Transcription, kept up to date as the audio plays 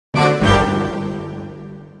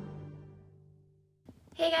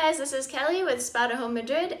Hey guys, this is Kelly with Spotahome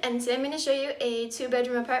Madrid, and today I'm going to show you a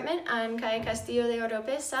 2-bedroom apartment on Calle Castillo de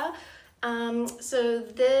Oropesa. So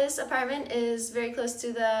this apartment is very close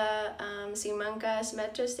to the Simancas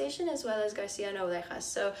metro station as well as Garcia Noblejas.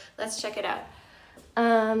 So let's check it out.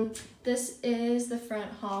 This is the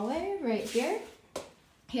front hallway right here.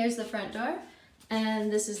 Here's the front door,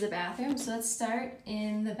 and this is the bathroom. So let's start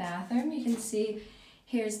in the bathroom. You can see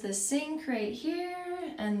here's the sink right here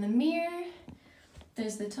and the mirror.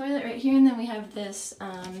 There's the toilet right here, and then we have this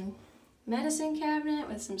medicine cabinet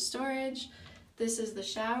with some storage. This is the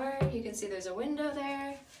shower. You can see there's a window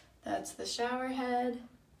there. That's the shower head.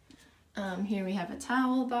 Here we have a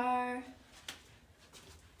towel bar.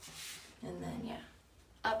 And then, yeah,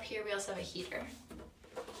 up here we also have a heater.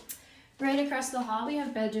 Right across the hall we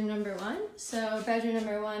have bedroom number 1. So bedroom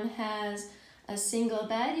number 1 has a single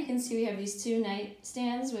bed. You can see we have these 2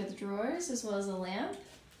 nightstands with drawers as well as a lamp.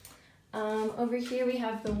 Over here we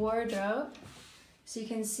have the wardrobe. So you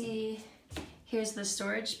can see here's the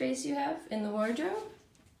storage space you have in the wardrobe.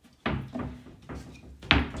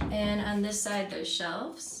 And on this side there's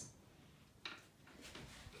shelves.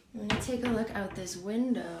 I'm going to take a look out this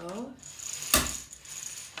window.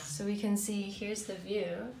 So we can see here's the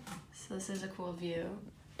view. So this is a cool view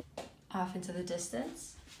off into the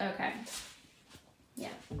distance. Okay. Yeah.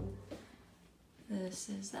 This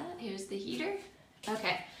is that. Here's the heater.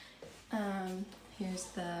 Okay. Here's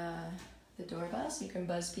the doorbell, so you can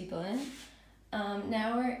buzz people in.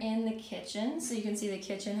 Now we're in the kitchen, so you can see the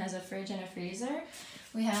kitchen has a fridge and a freezer.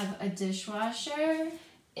 We have a dishwasher,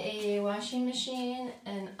 a washing machine,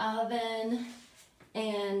 an oven,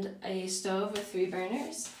 and a stove with 3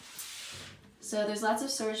 burners. So there's lots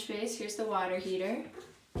of storage space. Here's the water heater.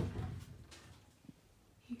 You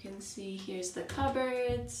can see here's the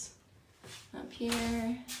cupboards up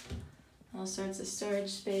here. All sorts of storage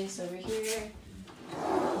space over here,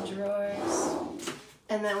 drawers,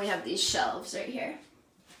 and then we have these shelves right here.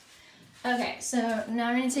 Okay, so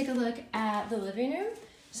now we're going to take a look at the living room.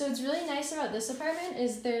 So what's really nice about this apartment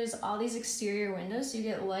is there's all these exterior windows, so you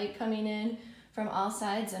get light coming in from all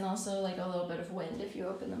sides and also like a little bit of wind if you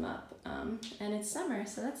open them up. And it's summer,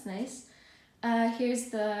 so that's nice.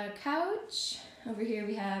 Here's the couch. Over here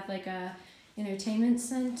we have like a entertainment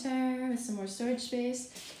center with some more storage space.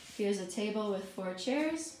 Here's a table with 4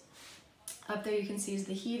 chairs. Up there you can see is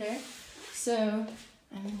the heater. So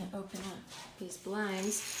I'm going to open up these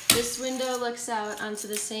blinds. This window looks out onto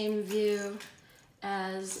the same view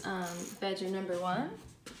as bedroom number 1.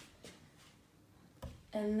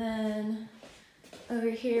 And then over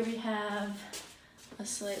here we have a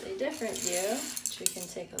slightly different view, which we can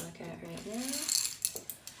take a look at right now.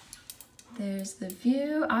 There's the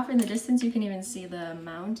view. Off in the distance you can even see the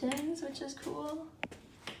mountains, which is cool.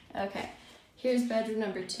 Okay, here's bedroom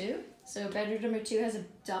number 2. So bedroom number 2 has a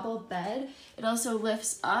double bed. It also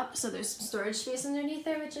lifts up, so there's some storage space underneath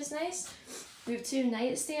there, which is nice. We have 2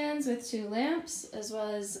 nightstands with 2 lamps, as well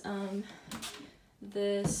as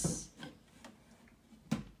this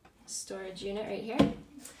storage unit right here.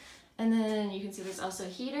 And then you can see there's also a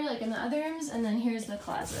heater like in the other rooms, and then here's the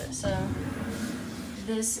closet. So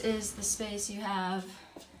this is the space you have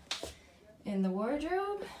in the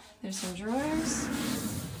wardrobe. There's some drawers.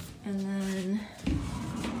 And then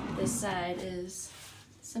this side is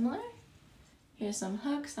similar. Here's some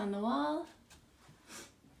hooks on the wall.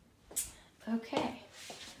 Okay,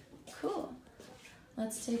 cool.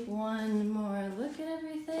 Let's take one more look at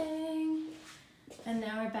everything. And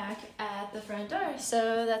now we're back at the front door.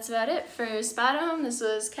 So that's about it for Spotahome. This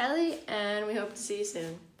was Kelly, and we hope to see you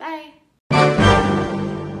soon. Bye.